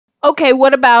Okay,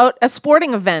 what about a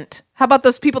sporting event? How about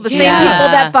those people, the same people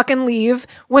that fucking leave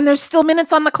when there's still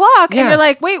minutes on the clock, and you're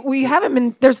like, wait, we haven't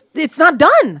been. It's not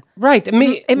done. Right.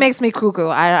 It makes me cuckoo.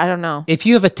 I don't know. If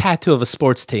you have a tattoo of a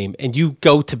sports team and you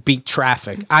go to beat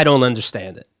traffic, I don't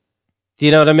understand it. Do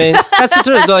you know what I mean? That's the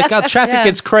truth. Like, oh, traffic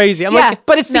gets crazy. I'm like,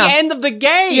 but it's the end of the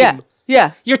game.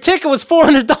 Yeah. Your ticket was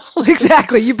 $400.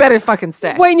 Exactly. You better fucking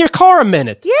stay. Wait in your car a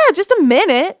minute. Yeah, just a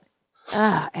minute.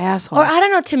 Asshole. Or I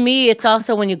don't know, to me, it's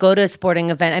also when you go to a sporting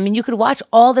event. I mean, you could watch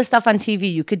all this stuff on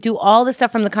TV. You could do all this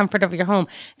stuff from the comfort of your home.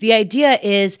 The idea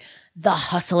is the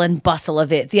hustle and bustle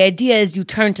of it. The idea is you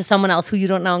turn to someone else who you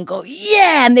don't know and go,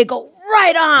 yeah, and they go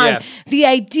right on. Yeah. The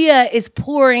idea is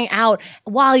pouring out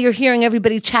while you're hearing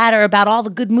everybody chatter about all the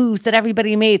good moves that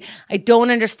everybody made. I don't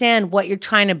understand what you're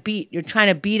trying to beat. You're trying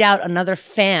to beat out another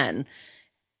fan.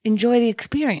 Enjoy the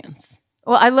experience.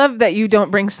 Well, I love that you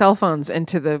don't bring cell phones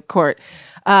into the court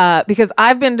because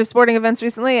I've been to sporting events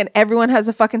recently and everyone has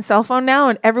a fucking cell phone now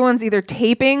and everyone's either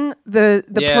taping the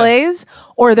plays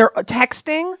or they're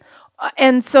texting.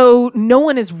 And so no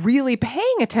one is really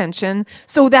paying attention.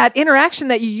 So that interaction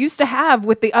that you used to have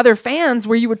with the other fans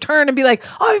where you would turn and be like,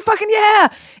 oh, fucking yeah.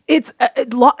 It's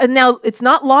now it's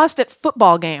not lost at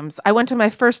football games. I went to my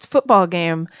first football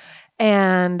game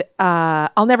and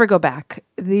I'll never go back.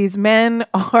 These men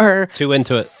are too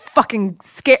into it. Fucking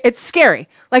scary. It's scary.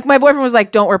 Like my boyfriend was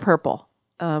like, "Don't wear purple.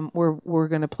 We're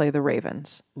gonna play the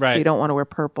Ravens, right? So you don't want to wear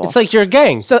purple. It's like you're a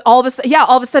gang. So all of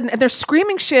a sudden, and they're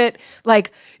screaming shit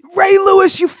like, Ray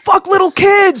Lewis, you fuck little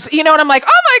kids, you know? And I'm like,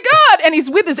 oh my god! And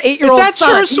he's with his 8-year-old son. Is that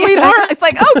true, sweetheart? Yeah. It's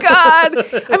like, oh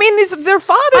god. I mean, their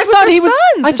fathers with their sons.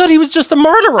 I thought he was just a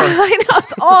murderer. I know,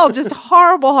 it's all just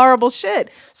horrible, horrible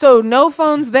shit. So no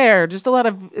phones there, just a lot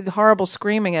of horrible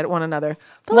screaming at one another.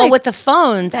 But well, like, with the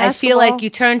phones, basketball. I feel like you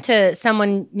turn to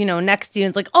someone, next to you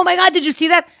and it's like, oh my God, did you see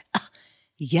that?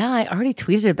 Yeah, I already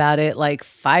tweeted about it like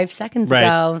 5 seconds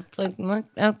ago. It's like,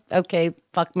 oh, okay,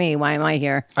 fuck me. Why am I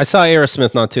here? I saw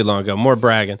Aerosmith not too long ago. More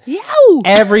bragging. Yeah.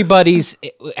 Everybody's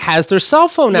has their cell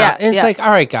phone out. And it's like,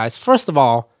 all right, guys, first of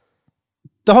all,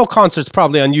 the whole concert's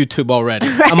probably on YouTube already.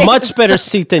 Right. A much better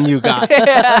seat than you got.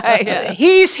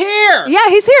 He's here. Yeah,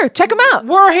 he's here. Check him out.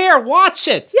 We're here. Watch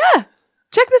it. Yeah.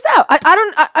 Check this out.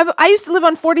 I used to live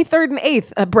on 43rd and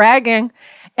 8th, bragging.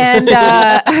 And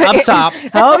up top.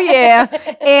 Oh yeah.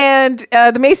 And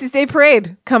the Macy's Day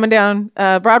Parade coming down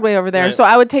Broadway over there. Right. So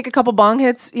I would take a couple bong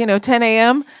hits, 10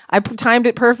 a.m. I timed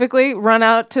it perfectly, run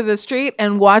out to the street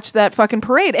and watch that fucking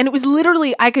parade. And it was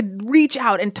literally, I could reach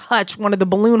out and touch one of the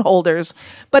balloon holders.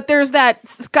 But there's that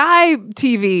Sky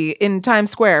TV in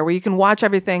Times Square where you can watch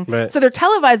everything. Right. So they're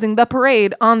televising the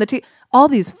parade on the TV. All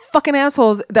these fucking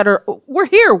assholes that we're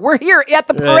here at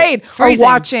the parade are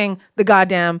watching the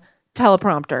goddamn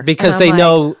teleprompter because they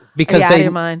know because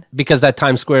that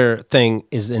Times Square thing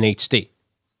is in HD.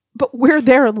 But we're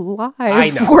there live. I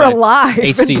know, we're alive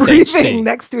HD's and breathing HD.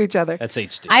 next to each other. That's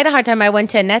HD. I had a hard time. I went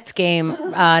to a Nets game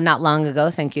not long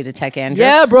ago. Thank you to Tech Andrew.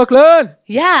 Yeah, Brooklyn.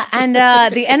 Yeah, and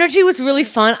the energy was really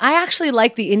fun. I actually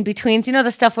like the in-betweens.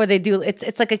 The stuff where they do,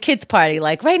 it's like a kid's party.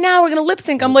 Like, right now we're going to lip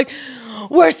sync. I'm like,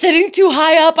 we're sitting too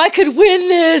high up. I could win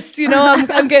this.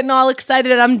 I'm getting all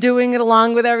excited and I'm doing it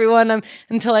along with everyone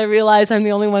until I realize I'm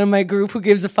the only one in my group who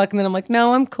gives a fuck. And then I'm like,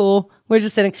 no, I'm cool. We're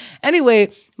just sitting.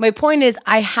 Anyway, my point is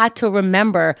I had to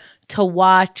remember to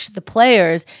watch the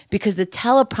players because the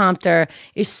teleprompter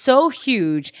is so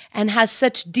huge and has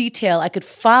such detail. I could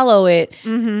follow it a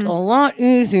lot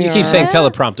easier. You keep saying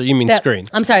teleprompter. You mean screen.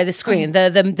 I'm sorry, the screen,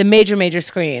 the major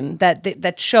screen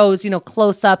that shows,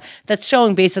 close up, that's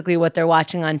showing basically what they're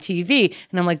watching on TV.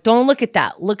 And I'm like, don't look at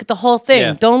that. Look at the whole thing.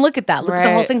 Yeah. Don't look at that. Look at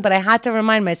the whole thing. But I had to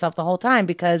remind myself the whole time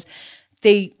because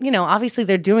they, obviously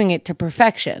they're doing it to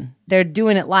perfection. They're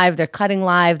doing it live. They're cutting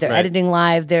live. They're editing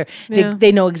live.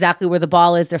 They know exactly where the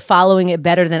ball is. They're following it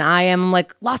better than I am. I'm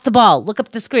like, lost the ball. Look up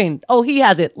at the screen. Oh, he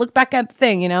has it. Look back at the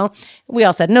thing, We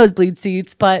all said nosebleed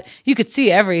seats, but you could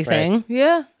see everything. Right.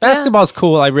 Yeah. Basketball's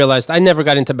cool. I realized I never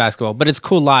got into basketball, but it's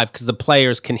cool live because the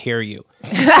players can hear you.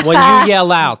 When you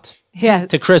yell out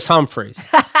to Chris Humphries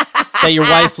that your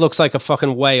wife looks like a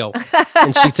fucking whale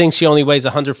and she thinks she only weighs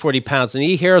 140 pounds and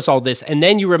he hears all this and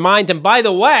then you remind him, by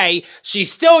the way,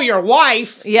 she's still your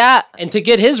wife. Yeah. And to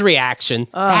get his reaction,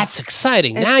 that's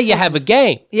exciting. Now you have a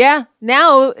game. Yeah.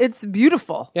 Now it's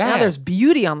beautiful. Yeah. Now there's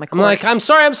beauty on the court. I'm like, I'm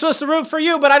sorry I'm supposed to root for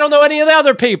you, but I don't know any of the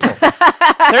other people.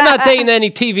 They're not dating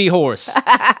any TV horse.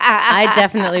 I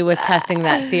definitely was testing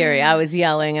that theory. I was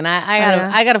yelling and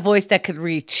I got a voice that could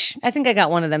reach. I think I got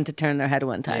one of them to turn their head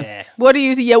one time. Yeah. What do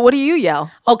you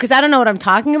yell? Oh, because I don't know what I'm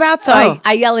talking about, so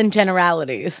I yell in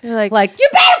generalities. You're like, you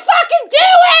better fucking do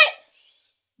it!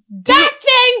 That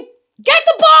thing! Get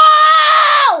the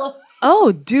ball!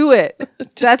 Oh, do it.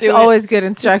 That's always good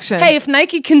instruction. Hey, if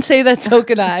Nike can say that, so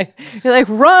can I. You're like,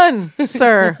 run,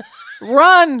 sir.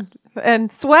 Run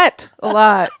and sweat a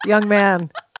lot, young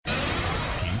man.